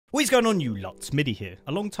What is going on, you lots? Midi here.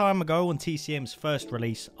 A long time ago on TCM's first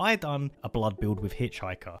release, I had done a blood build with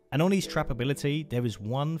Hitchhiker. And on his trap ability, there is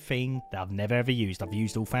one thing that I've never ever used. I've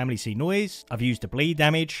used all family see noise, I've used the bleed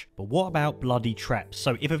damage, but what about bloody traps?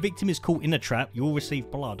 So if a victim is caught in a trap, you will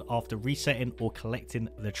receive blood after resetting or collecting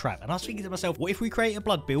the trap. And I was thinking to myself, what if we create a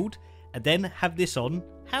blood build and then have this on?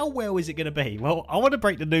 How well is it going to be? Well, I want to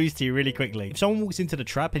break the news to you really quickly. If someone walks into the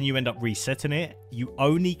trap and you end up resetting it, you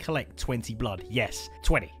only collect 20 blood. Yes,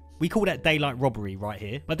 20. We call that daylight robbery right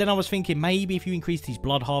here. But then I was thinking maybe if you increase these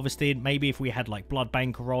blood harvesting, maybe if we had like blood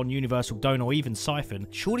banker on, universal donor, or even siphon,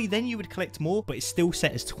 surely then you would collect more, but it's still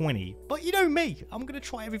set as 20. But you know me, I'm going to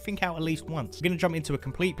try everything out at least once. I'm going to jump into a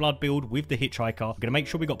complete blood build with the Hitchhiker. I'm going to make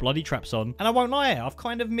sure we got bloody traps on. And I won't lie, I've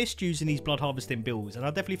kind of missed using these blood harvesting builds. And I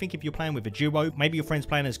definitely think if you're playing with a duo, maybe your friend's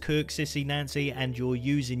playing as Kirk, Sissy, Nancy, and you're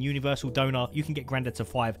using universal donor, you can get Grandad to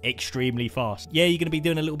 5 extremely fast. Yeah, you're going to be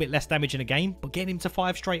doing a little bit less damage in a game, but getting him to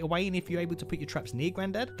 5 straight away, and if you're able to put your traps near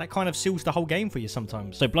Grandad, that kind of seals the whole game for you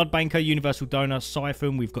sometimes. So blood banker, universal donor,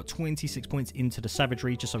 siphon, we've got 26 points into the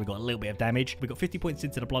savagery, just so we got a little bit of damage. We got 50 points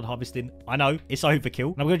into the blood harvesting. I know, it's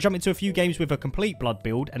overkill. Now we're going to jump into a few games with a complete blood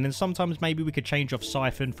build, and then sometimes maybe we could change off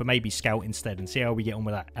siphon for maybe scout instead and see how we get on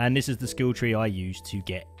with that. And this is the skill tree I use to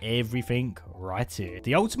get everything right here.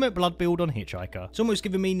 The ultimate blood build on Hitchhiker. It's almost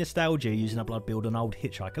giving me nostalgia using a blood build on old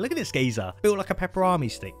Hitchhiker. Look at this geezer, built like a pepper army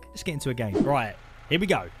stick. Let's get into a game. Right, here we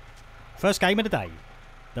go. First game of the day.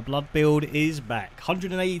 The blood build is back.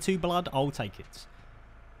 182 blood, I'll take it.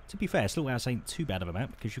 To be fair, Slaughterhouse ain't too bad of a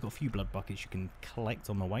map because you've got a few blood buckets you can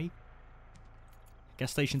collect on the way.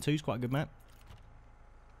 Gas Station 2 is quite a good map.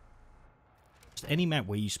 Just any map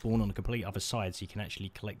where you spawn on the complete other side so you can actually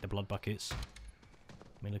collect the blood buckets.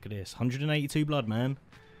 I mean, look at this. 182 blood, man.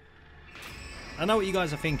 I know what you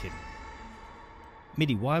guys are thinking.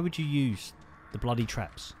 Midi, why would you use the bloody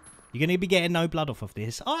traps? You're going to be getting no blood off of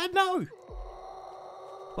this. I know.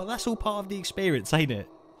 Well, that's all part of the experience, ain't it?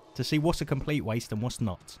 To see what's a complete waste and what's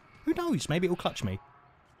not. Who knows? Maybe it'll clutch me.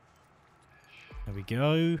 There we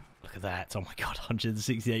go. Look at that. Oh my god,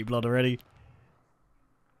 168 blood already.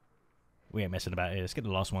 We ain't messing about here. Let's get the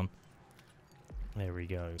last one. There we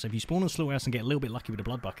go. So if you spawn on Slaughterhouse and get a little bit lucky with the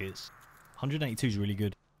blood buckets, 182 is really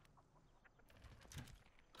good.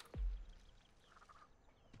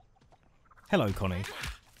 Hello, Connie.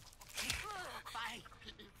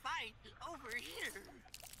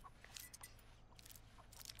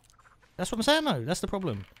 That's what I'm saying, though. That's the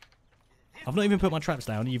problem. I've not even put my traps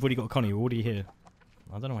down. You've already got Connie. You're already here.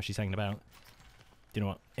 I don't know what she's hanging about. Do you know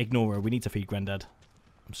what? Ignore her. We need to feed Grandad.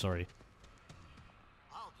 I'm sorry.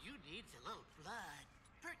 All you need's a little blood.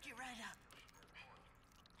 Perk you right up.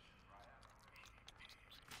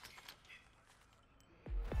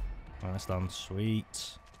 Alright, that's done.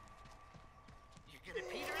 Sweet. You're gonna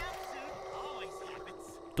peter out soon. Always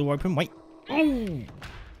happens. Door open. Wait. Oh!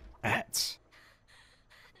 At.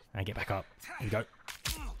 And get back up. There we go.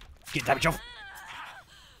 Get damage off.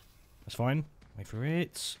 That's fine. Wait for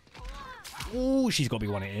it. Oh, she's got to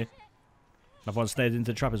be one here. Another one stared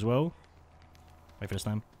into the trap as well. Wait for the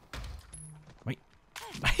slam. Wait.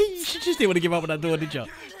 You just didn't want to give up on that door, did you?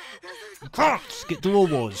 You can't get door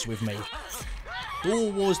wars with me.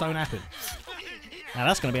 Door wars don't happen. Now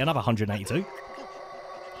that's going to be another 182.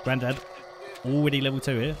 Grandad. Already level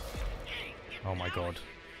 2 here. Oh my god.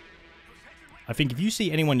 I think if you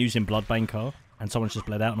see anyone using blood banker and someone's just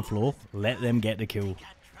bled out on the floor, let them get the kill.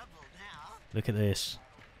 Look at this.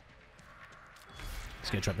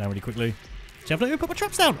 Let's get a trap down really quickly. See, I've not even put my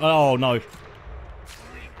traps down. Oh no.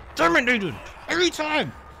 Damn it, dude. Every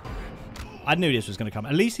time. I knew this was going to come.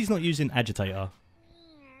 At least he's not using agitator.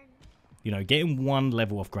 You know, getting one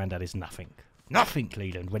level off Grandad is nothing. Nothing,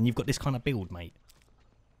 Leland, when you've got this kind of build, mate.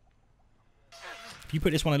 If you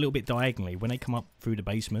put this one a little bit diagonally, when they come up through the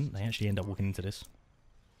basement, they actually end up walking into this.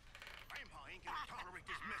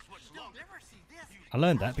 I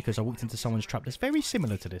learned that because I walked into someone's trap that's very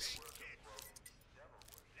similar to this.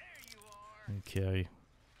 Okay.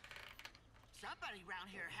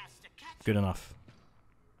 Good enough.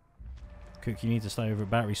 Cook, you need to stay over at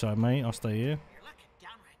battery side, mate. I'll stay here.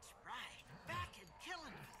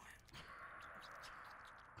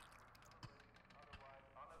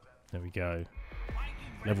 There we go.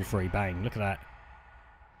 Level 3, bang. Look at that.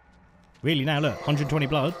 Really now, look. 120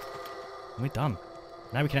 blood. We're done.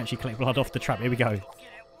 Now we can actually collect blood off the trap. Here we go. Would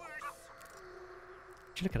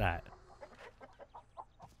you look at that?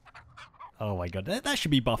 Oh my god. That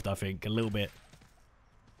should be buffed, I think. A little bit.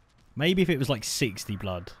 Maybe if it was like 60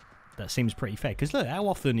 blood. That seems pretty fair. Because look, how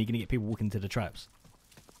often are you going to get people walking into the traps?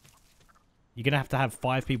 You're going to have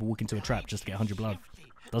 5 people walk into a trap just to get 100 blood.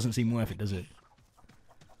 Doesn't seem worth it, does it?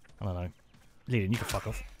 I don't know. Leland, you can fuck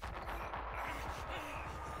off.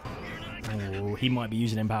 Oh, he might be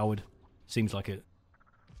using empowered. Seems like it.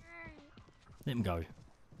 Let him go.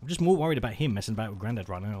 I'm just more worried about him messing about with Grandad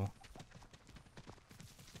right now.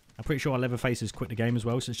 I'm pretty sure our Leatherface quit the game as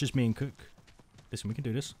well, so it's just me and Cook. Listen, we can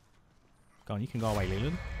do this. Go on, you can go away,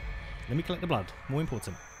 Leland. Let me collect the blood. More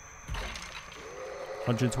important.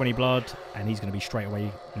 120 blood, and he's going to be straight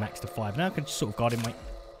away max to 5. Now I can just sort of guard him, wait.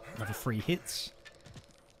 Another 3 hits.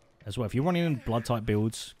 As well, if you're running in blood type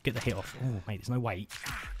builds, get the hit off. Oh, mate, there's no weight.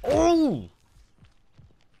 Oh!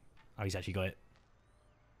 Oh, he's actually got it.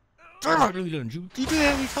 You do it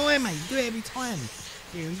every time, mate. You do it every time.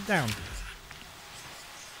 Yeah, he's down.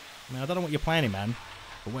 I mean, I don't know what you're planning, man.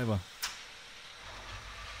 But whatever.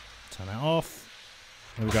 Turn that off.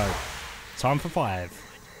 Here we go. Time for 5.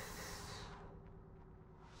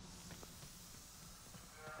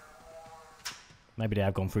 Maybe they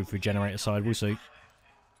have gone through generator side. We'll see.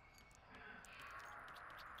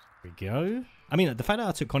 Here we go. I mean, the fact that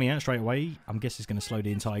I took Connie out straight away, I'm guessing it's going to slow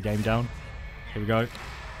the entire game down. Here we go.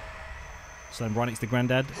 So I'm right next to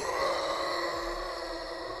Grandad.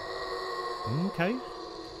 Okay.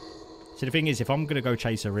 So the thing is, if I'm going to go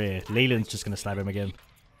chase her rear, Leland's just going to stab him again.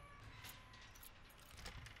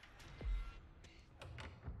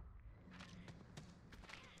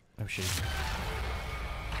 Oh, shit.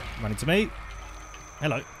 Running to me.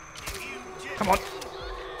 Hello. Come on.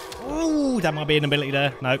 Oh, that might be an ability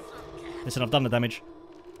there. No. Listen, I've done the damage.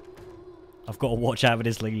 I've got to watch out with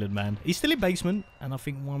this Leland, man. He's still in basement, and I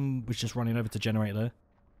think one was just running over to generator there.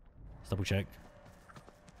 Let's double check.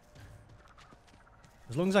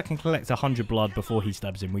 As long as I can collect 100 blood before he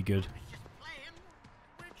stabs him, we good.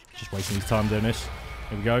 Just wasting his time doing this.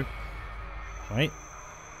 Here we go. Wait.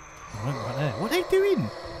 Oh, right there. What are they doing?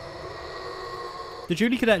 The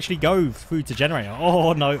Julie could actually go through to generator.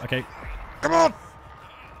 Oh, no. Okay. Come on!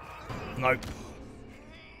 No.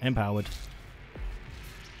 Empowered.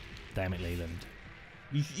 Damn it, Leland.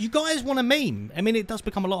 You guys want a meme? I mean, it does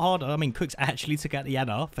become a lot harder. I mean, Cook's actually took out the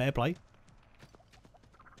Anna. Fair play.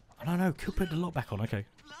 I don't know. Cook put the lock back on. Okay.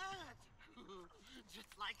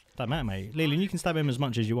 Don't matter, mate. Leland, you can stab him as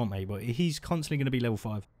much as you want, mate, but he's constantly going to be level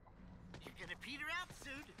 5. You're gonna peter out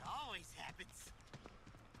soon. It always happens.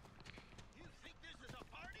 You think this is a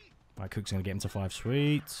party? Right, Cook's going to get him to 5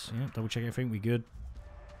 sweets. Yeah, double check everything. We good.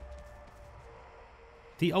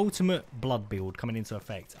 The ultimate blood build coming into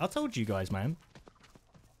effect. I told you guys, man.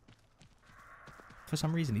 For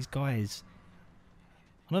some reason, these guys...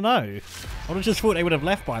 I don't know. I would have just thought they would have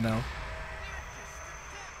left by now.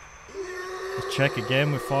 Let's check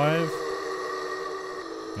again with 5.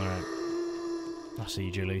 Alright. I see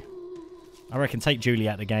you, Julie. I reckon take Julie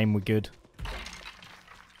out of the game. We're good.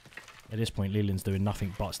 At this point, Leland's doing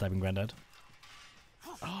nothing but stabbing Grandad.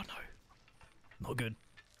 Oh, no. Not good.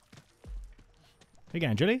 Where you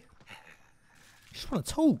going, Julie? I just want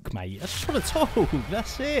to talk, mate. I just want to talk.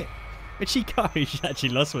 That's it. Where'd she go? She actually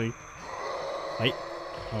lost me. Wait.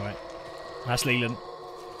 Alright. That's Leland.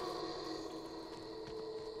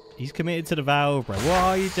 He's committed to the valve, bro. What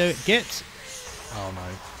are you doing? Get. Oh,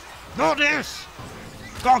 no. Not this.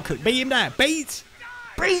 Go on, Cook. Beat him down. Beat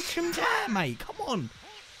him down, mate. Come on.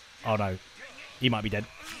 Oh, no. He might be dead.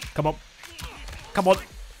 Come on. Come on.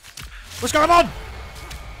 What's going on?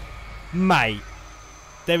 Mate.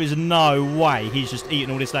 There is no way he's just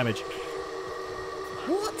eating all this damage.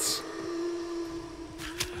 What?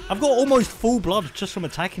 I've got almost full blood just from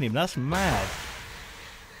attacking him. That's mad.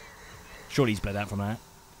 Surely he's bled out from that.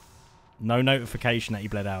 No notification that he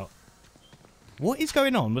bled out. What is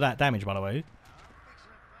going on with that damage, by the way?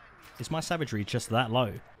 Is my savagery just that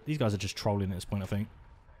low? These guys are just trolling at this point, I think.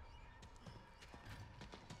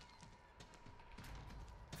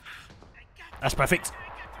 That's perfect.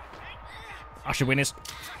 I should win this.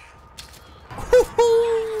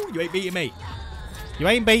 You ain't beating me. You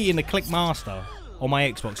ain't beating the Click Master on my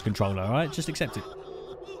Xbox controller, alright? Just accept it.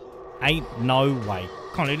 Ain't no way.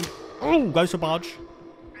 Come on, Leland. Oh, goes for barge.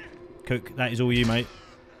 Cook, that is all you, mate.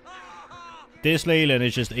 This Leland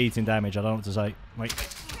is just eating damage. I don't know what to say. Wait.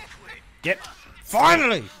 Yep.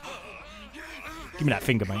 Finally! Give me that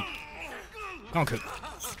finger, mate. Come on, Cook.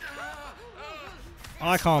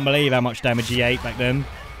 I can't believe how much damage he ate back then.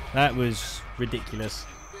 That was ridiculous.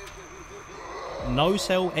 No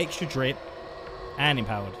cell, extra drip, and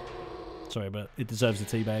empowered. Sorry, but it deserves a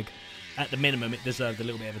teabag. At the minimum, it deserved a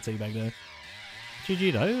little bit of a teabag there.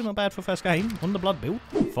 GG though, not bad for first game on the blood build.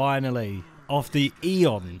 Finally, after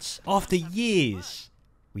eons, after years,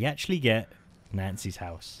 we actually get Nancy's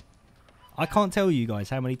house. I can't tell you guys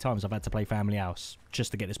how many times I've had to play Family House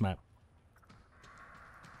just to get this map.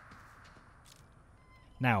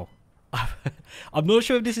 Now, I'm not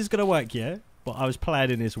sure if this is going to work yet, but I was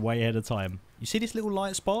planning this way ahead of time. You see this little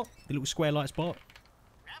light spot? The little square light spot?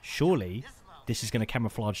 Surely this is going to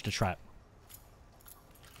camouflage the trap.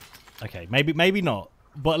 Okay, maybe not,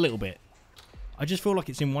 but a little bit. I just feel like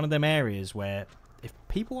it's in one of them areas where if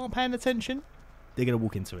people aren't paying attention, they're going to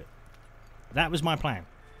walk into it. That was my plan.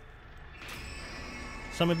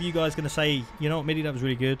 Some of you guys are going to say, you know what, Midi, that was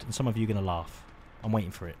really good. And some of you are going to laugh. I'm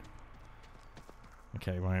waiting for it.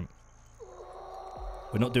 Okay, right.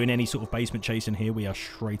 We're not doing any sort of basement chasing here. We are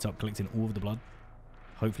straight up collecting all of the blood.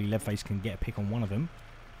 Hopefully Leatherface can get a pick on one of them.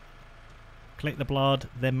 Collect the blood.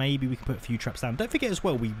 Then maybe we can put a few traps down. Don't forget as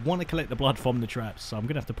well, we want to collect the blood from the traps. So I'm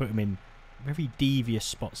going to have to put them in very devious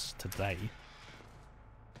spots today.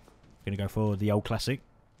 Going to go for the old classic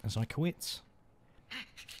as I quit.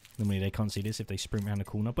 Normally they can't see this if they sprint around the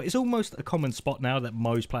corner. But it's almost a common spot now that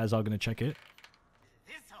most players are going to check it.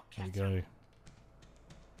 There we go.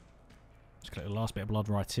 Let's collect the last bit of blood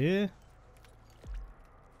right here.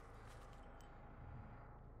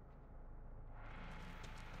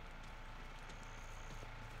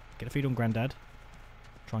 Get a feed on Grandad.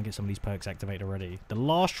 Try and get some of these perks activated already. The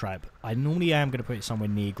last trap, I normally am going to put it somewhere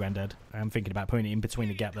near Grandad. I am thinking about putting it in between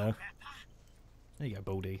the gap though. There you go,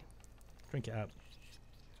 Baldy. Drink it out.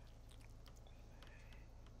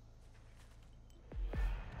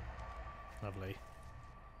 Lovely.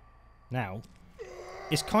 Now,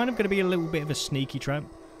 it's kind of going to be a little bit of a sneaky trap.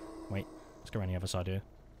 Wait, let's go around the other side here.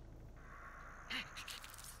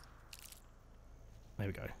 There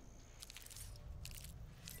we go.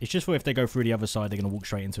 It's just for if they go through the other side, they're going to walk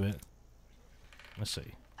straight into it. Let's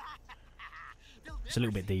see. It's a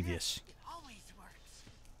little bit devious.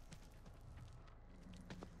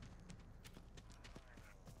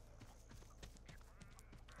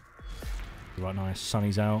 Right, nice.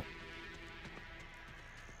 Sunny's out.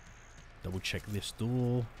 Double check this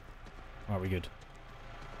door. Alright, we're good.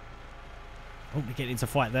 Oh, we're getting into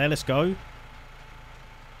fight there. Let's go.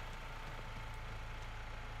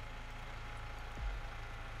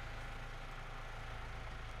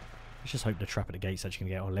 Let's just hope the trap at the gate's actually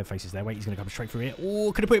going to get... Oh, Leatherface is there. Wait, he's going to come straight through here.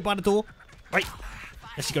 Oh, could have put it by the door. Wait.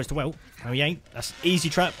 Yes, he goes to well. No, he ain't. That's easy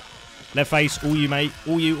trap. Leatherface, all you, mate.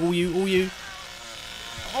 All you, all you, all you.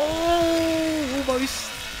 Oh,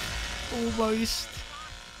 almost. Almost.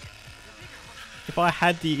 If I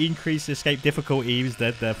had the increased escape difficulty, he was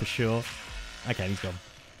dead there for sure. Okay, he's gone.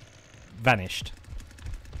 Vanished.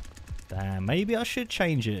 Damn, maybe I should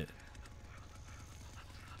change it.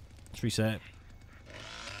 Let's reset.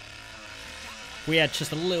 We had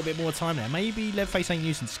just a little bit more time there. Maybe Leatherface ain't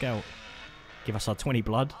using Scout. Give us our 20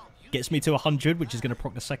 blood. Gets me to 100, which is going to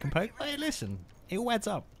proc the second perk. Hey, listen. It all adds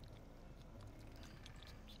up.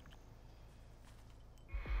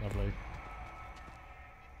 Lovely.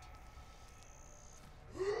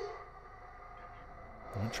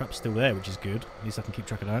 Right, trap's still there, which is good. At least I can keep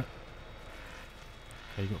track of that.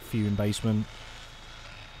 Okay, you've got a few in basement.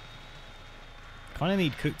 Kind of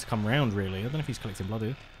need Cook to come round, really. I don't know if he's collecting blood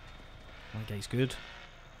here. That gate's good.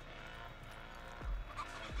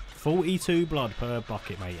 42 blood per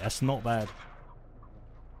bucket, mate. That's not bad.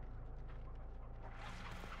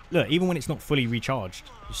 Look, even when it's not fully recharged,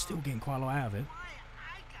 you're still getting quite a lot out of it.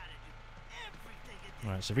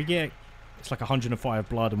 Right, so if we get... It's like 105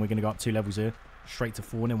 blood and we're going to go up 2 levels here. Straight to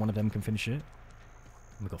 4 and then one of them can finish it. And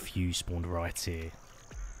we've got a few spawned right here.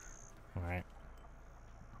 Alright.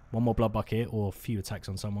 One more blood bucket or a few attacks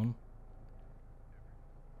on someone.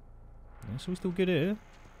 That's all still good here.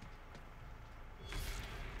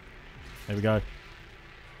 There we go.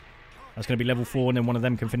 That's going to be level 4 and then one of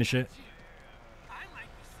them can finish it.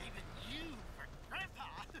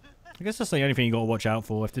 I guess that's the only thing you got to watch out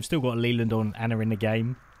for. If they've still got Leland or Anna in the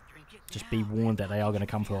game, just be warned that they are going to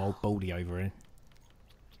come for old Baldy over here.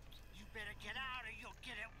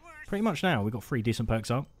 Pretty much now. We've got 3 decent perks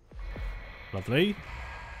up. Lovely.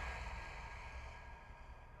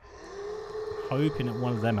 Hoping that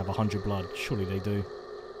one of them have 100 blood. Surely they do.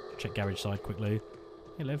 Check garage side quickly.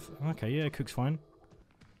 Hey, Lev. Okay, yeah, Cook's fine.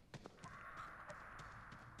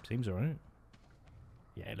 Seems alright.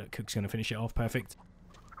 Yeah, look, Cook's going to finish it off. Perfect.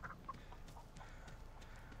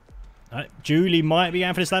 Julie might be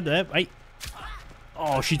going for the stab there. Wait.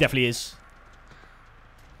 Oh, she definitely is.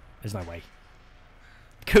 There's no way.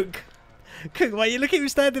 Cook. Cook, why you look at him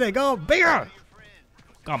standing there. Go on, bigger.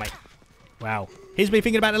 Go on, mate. Wow. Here's me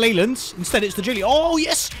thinking about the Lelands. Instead, it's the Julie. Oh,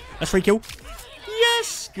 yes. That's free kill.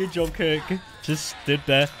 Yes. Good job, Cook. Just stood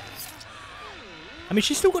there. I mean,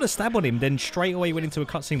 she still got a stab on him, then straight away went into a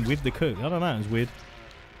cutscene with the Cook. I don't know. It was weird.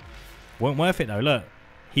 Weren't worth it, though. Look.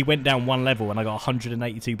 He went down 1 level, and I got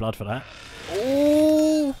 182 blood for that.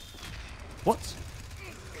 Oh! What?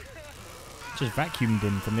 Just vacuumed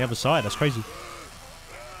him from the other side. That's crazy.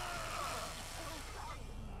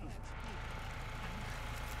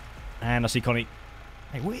 And I see Connie.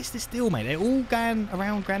 Hey, what is this deal, mate? They're all going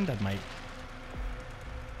around Grandad, mate.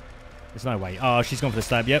 There's no way. Oh, she's gone for the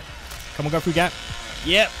stab. Yep. Come on, go through gap.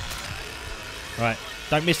 Yep. Right.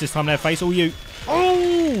 Don't miss this time there, face. All you.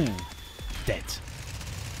 Oh! Dead.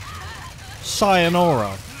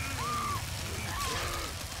 Sayonara.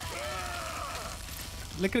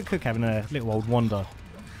 Look at Cook having a little old wander.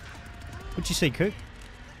 What'd you see, Cook?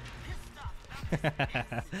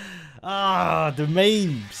 Ah, the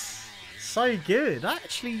memes. So good. I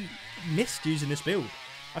actually missed using this build.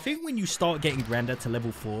 I think when you start getting Grandad to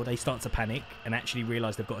level 4, they start to panic and actually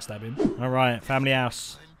realise they've got to stab him. Alright, family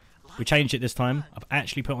house. We changed it this time. I've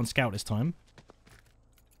actually put on scout this time.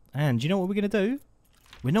 And you know what we're going to do?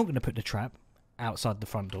 We're not going to put the trap outside the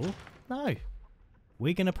front door. No.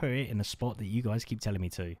 We're going to put it in the spot that you guys keep telling me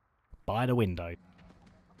to. By the window.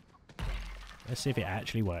 Let's see if it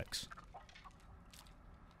actually works.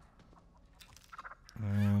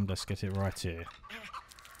 And let's get it right here.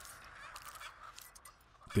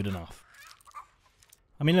 Good enough.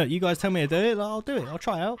 I mean, look, you guys tell me to do it, I'll do it. I'll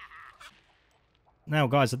try it out. Now,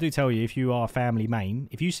 guys, I do tell you, if you are family main,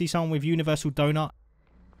 if you see someone with universal donut,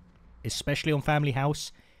 especially on family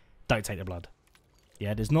house, don't take the blood.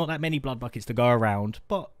 Yeah, there's not that many blood buckets to go around,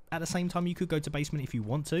 but at the same time, you could go to basement if you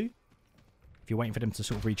want to. If you're waiting for them to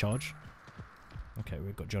sort of recharge. Okay,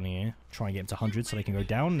 we've got Johnny here. Try and get him to 100 so they can go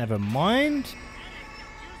down. Never mind.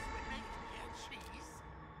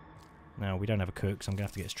 Now, we don't have a cook, so I'm going to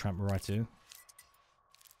have to get this tramp right here.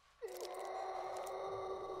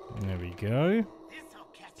 There we go.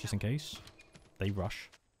 Just in case. They rush.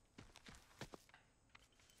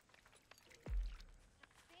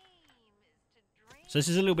 So this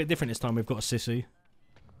is a little bit different this time. We've got a sissy.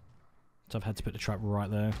 So I've had to put the trap right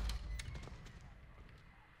there.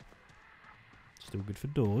 Still good for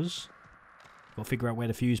doors. Got to figure out where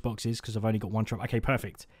the fuse box is because I've only got one trap. Okay,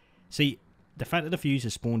 perfect. See, the fact that the fuse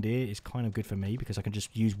has spawned here is kind of good for me because I can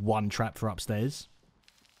just use one trap for upstairs.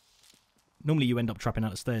 Normally you end up trapping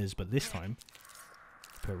out the stairs, but this time,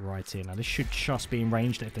 put it right here. Now this should just be in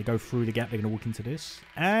range that if they go through the gap, they're going to walk into this.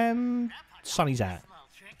 And Sonny's out.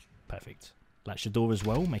 Perfect. Latch the door as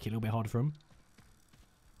well, make it a little bit harder for him.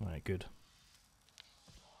 Alright, good.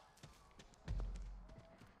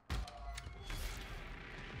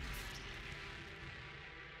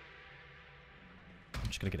 I'm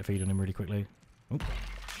just going to get the feed on him really quickly.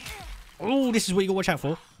 Oh, this is what you got to watch out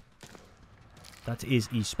for. That is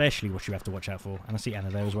especially what you have to watch out for. And I see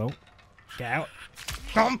Anna there as well. Get out.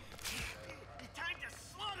 Come!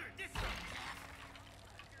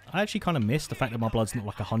 I actually kind of missed the fact that my blood's not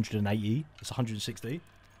like 180. It's 160.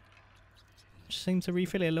 Just seems to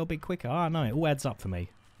refill it a little bit quicker. Ah, no, it all adds up for me.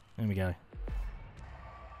 There we go.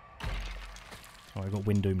 Oh, I've got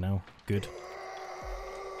Winddoom now. Good.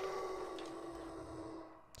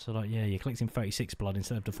 So, like, yeah, you're collecting 36 blood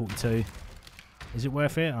instead of the 42. Is it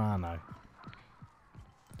worth it? Ah, no.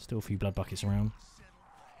 Still a few blood buckets around.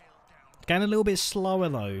 Going a little bit slower,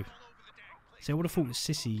 though. See, I would have thought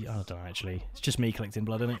Sissy... Oh, I don't know, actually. It's just me collecting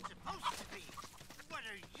blood, isn't it?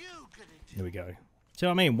 There we go. See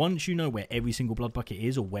what I mean? Once you know where every single blood bucket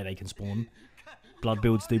is or where they can spawn, blood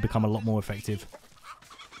builds do become a lot more effective.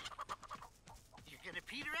 You're gonna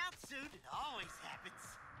peter out soon. It always happens.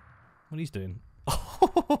 What he's doing?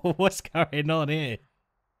 Oh, what's going on here?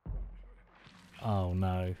 Oh,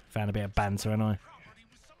 no. Found a bit of banter, haven't I?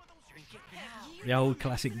 The old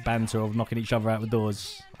classic banter of knocking each other out the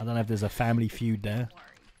doors. I don't know if there's a family feud there.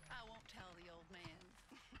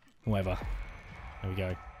 Whatever. There we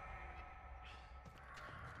go.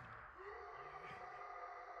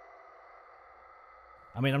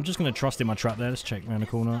 I mean, I'm just going to trust in my trap there. Let's check around the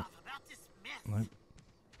corner. Nope.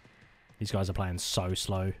 These guys are playing so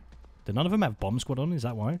slow. Do none of them have bomb squad on? Is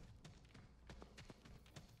that why?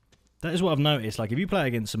 That is what I've noticed. Like, if you play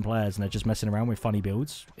against some players and they're just messing around with funny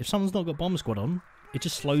builds, if someone's not got bomb squad on, it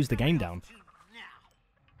just slows the game down.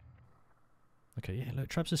 Okay, yeah, look,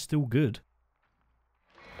 traps are still good.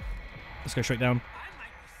 Let's go straight down.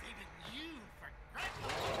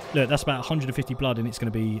 Look, that's about 150 blood and it's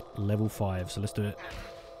going to be level 5, so let's do it.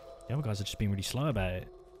 The other guys are just being really slow about it.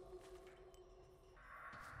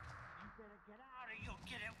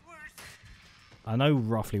 I know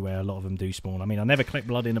roughly where a lot of them do spawn. I mean, I never collect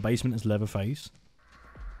blood in the basement as Leatherface.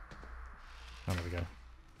 Oh, there we go.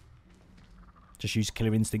 Just use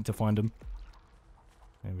Killer Instinct to find them.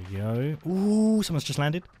 There we go. Ooh, someone's just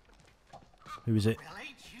landed. Who is it?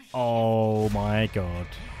 Oh my god.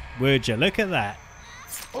 Would you look at that?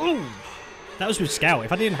 Oh, that was with Scout.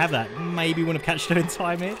 If I didn't have that, maybe wouldn't have catched her in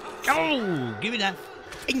time here. Oh, give me that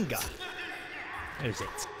finger. There's it.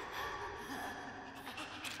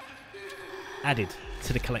 Added.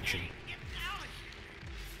 to the collection.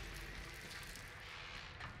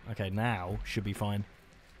 Okay, now should be fine.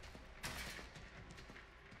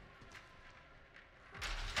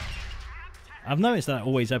 I've noticed that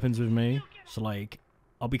always happens with me. So, like,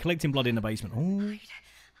 I'll be collecting blood in the basement. Oh. Hide,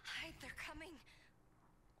 they're coming.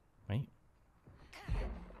 Wait.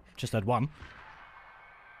 Just had one.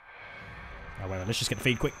 Oh, wait, let's just get the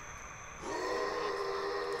feed quick.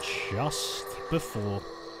 Just before.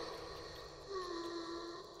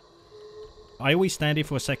 I always stand here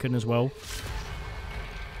for a second as well.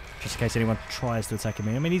 Just in case anyone tries to attack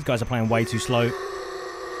me. I mean, these guys are playing way too slow.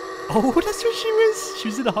 Oh, that's what she was. She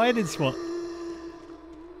was in a hiding spot.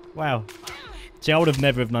 Wow. See, I would have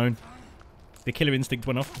never have known. The killer instinct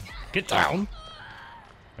went off. Get down.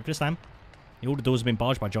 Over to Slam. All the doors have been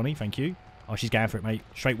barged by Johnny. Thank you. Oh, she's going for it, mate.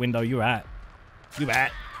 Straight window. You're at. You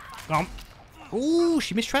at. Come on. Ooh,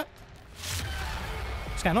 she missed trap.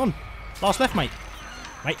 What's going on? Last left, mate.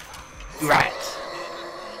 Mate. You're at.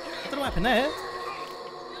 I don't know what happened there.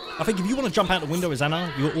 I think if you want to jump out the window as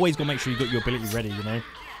Anna, you're always going to make sure you've got your ability ready, you know?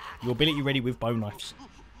 Your ability ready with bone knives.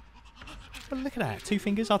 But look at that. 2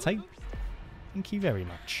 fingers, I'll take. Thank you very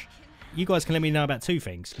much. You guys can let me know about 2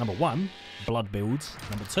 things. Number 1, blood builds.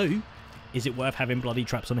 Number 2, is it worth having bloody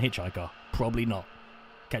traps on a hitchhiker? Probably not.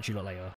 Catch you lot later.